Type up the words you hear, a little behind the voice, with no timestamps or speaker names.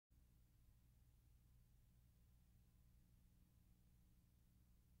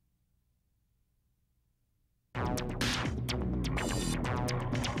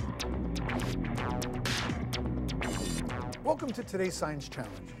Welcome to today's Science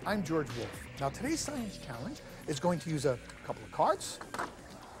Challenge. I'm George Wolf. Now today's Science Challenge is going to use a couple of cards,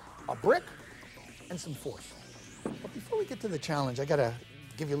 a brick, and some force. But before we get to the challenge, I gotta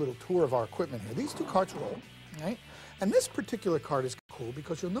give you a little tour of our equipment here. These two cards roll, right? And this particular card is cool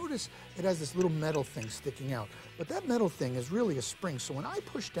because you'll notice it has this little metal thing sticking out. But that metal thing is really a spring, so when I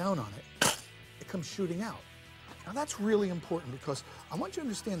push down on it, it comes shooting out. Now that's really important because I want you to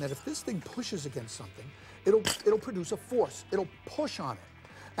understand that if this thing pushes against something, it'll produce a force. It'll push on it.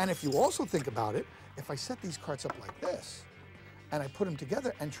 And if you also think about it, if I set these cards up like this, and I put them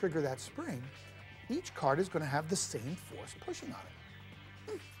together and trigger that spring, each card is going to have the same force pushing on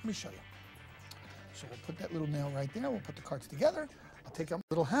it. Let me show you. So we'll put that little nail right there. We'll put the cards together. I'll take out a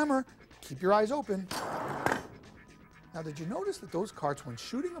little hammer. Keep your eyes open. Now, did you notice that those cards went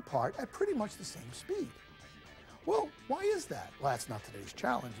shooting apart at pretty much the same speed? Well, why is that? Well, that's not today's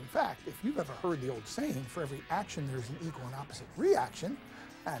challenge. In fact, if you've ever heard the old saying, for every action there's an equal and opposite reaction,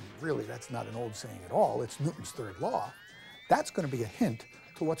 and really that's not an old saying at all, it's Newton's third law, that's going to be a hint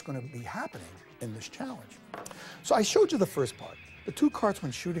to what's going to be happening in this challenge. So I showed you the first part. The two cards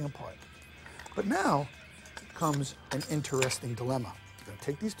went shooting apart. But now comes an interesting dilemma. I'm going to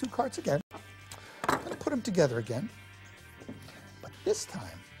take these two cards again. I'm going to put them together again. But this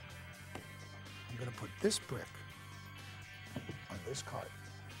time, I'm going to put this brick on this card.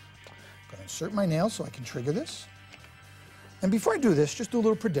 I'm going to insert my nail so I can trigger this. And before I do this, just do a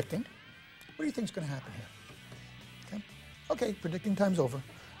little predicting. What do you think is going to happen here? Okay, predicting time's over.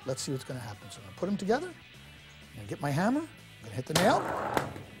 Let's see what's going to happen. So I'm going to put them together. I'm going to get my hammer. I'm going to hit the nail.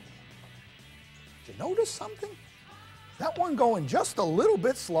 Did you notice something? Is that one going just a little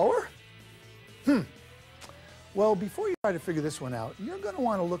bit slower? Well, before you try to figure this one out, you're going to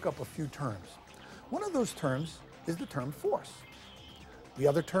want to look up a few terms. One of those terms is the term force. The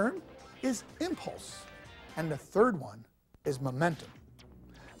other term is impulse. And the third one is momentum.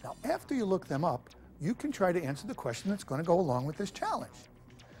 Now, after you look them up, you can try to answer the question that's going to go along with this challenge.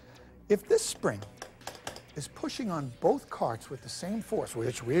 If this spring is pushing on both cards with the same force,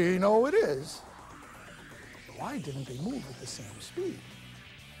 which we know it is, why didn't they move at the same speed?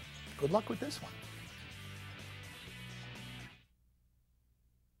 Good luck with this one.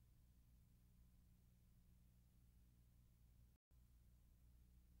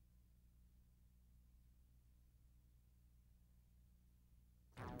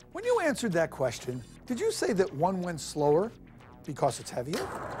 When you answered that question, did you say that one went slower because it's heavier?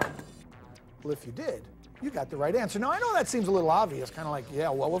 Well, if you did, you got the right answer. Now, I know that seems a little obvious, kind of like, yeah,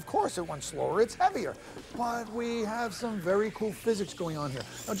 well, of course it went slower, it's heavier. But we have some very cool physics going on here.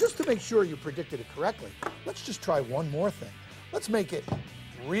 Now, just to make sure you predicted it correctly, let's just try one more thing. Let's make it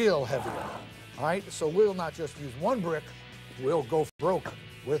real heavier, all right? So we'll not just use one brick, we'll go broke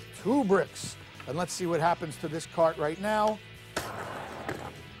with two bricks. And let's see what happens to this cart right now.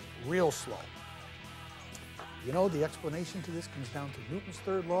 Real slow. You know, the explanation to this comes down to Newton's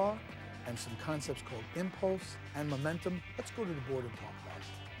third law and some concepts called impulse and momentum. Let's go to the board and talk about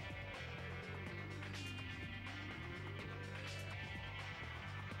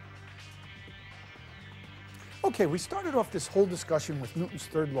it. Okay, we started off this whole discussion with Newton's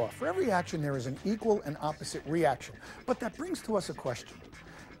third law. For every action, there is an equal and opposite reaction. But that brings to us a question.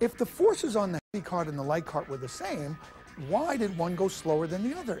 If the forces on the heavy cart and the light cart were the same, why did one go slower than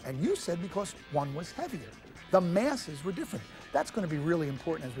the other? And you said because one was heavier. The masses were different. That's going to be really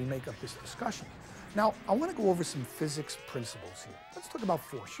important as we make up this discussion. Now, I want to go over some physics principles here. Let's talk about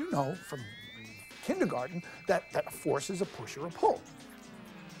force. You know from kindergarten that a force is a push or a pull.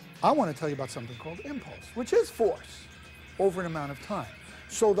 I want to tell you about something called impulse, which is force over an amount of time.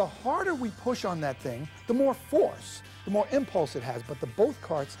 So the harder we push on that thing, the more force, the more impulse it has, but both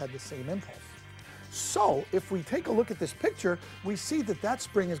carts had the same impulse. So if we take a look at this picture, we see that that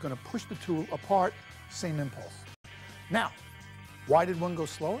spring is going to push the two apart, same impulse. Now, why did one go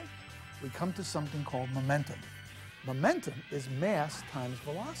slower? We come to something called momentum. Momentum is mass times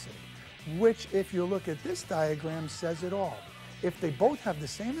velocity, which if you look at this diagram says it all. If they both have the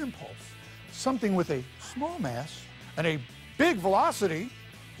same impulse, something with a small mass and a big velocity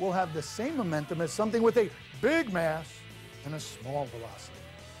will have the same momentum as something with a big mass and a small velocity.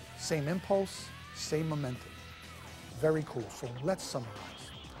 Same impulse, same momentum. Very cool. So let's summarize.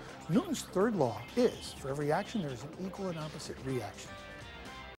 Newton's third law is, for every action, there is an equal and opposite reaction.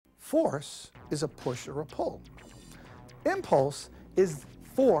 Force is a push or a pull. Impulse is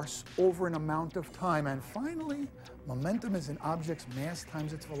force over an amount of time. And finally, momentum is an object's mass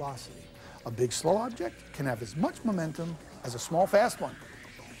times its velocity. A big slow object can have as much momentum as a small fast one.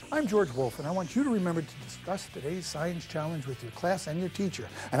 I'm George Wolf, and I want you to remember to discuss today's science challenge with your class and your teacher.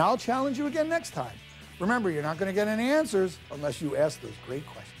 And I'll challenge you again next time Remember, you're not going to get any answers unless you ask those great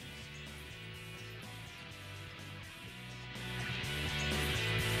questions.